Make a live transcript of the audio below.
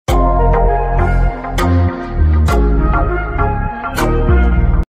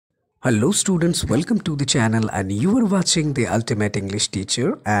Hello students, welcome to the channel and you are watching the Ultimate English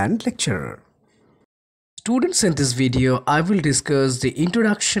Teacher and Lecturer. Students, in this video I will discuss the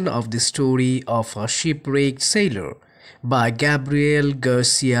introduction of the story of a shipwrecked sailor by Gabriel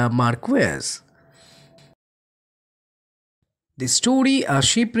Garcia Marquez. The story A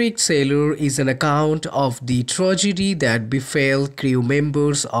Shipwrecked Sailor is an account of the tragedy that befell crew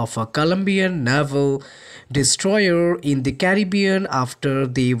members of a Colombian naval destroyer in the Caribbean after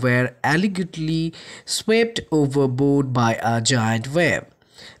they were allegedly swept overboard by a giant wave.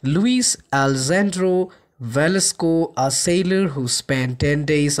 Luis Alessandro Velasco, a sailor who spent 10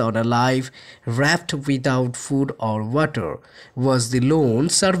 days on a life raft without food or water, was the lone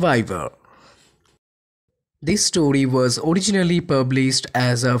survivor. This story was originally published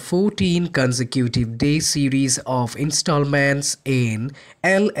as a 14 consecutive day series of installments in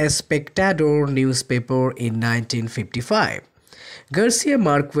El Espectador newspaper in 1955. Garcia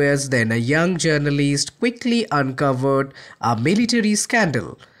Marquez, then a young journalist, quickly uncovered a military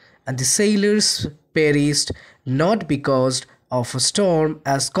scandal, and the sailors perished not because of a storm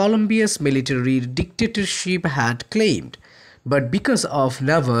as Colombia's military dictatorship had claimed, but because of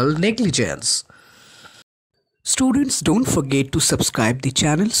naval negligence. Students, don't forget to subscribe the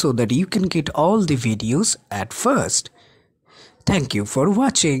channel so that you can get all the videos at first. Thank you for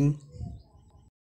watching.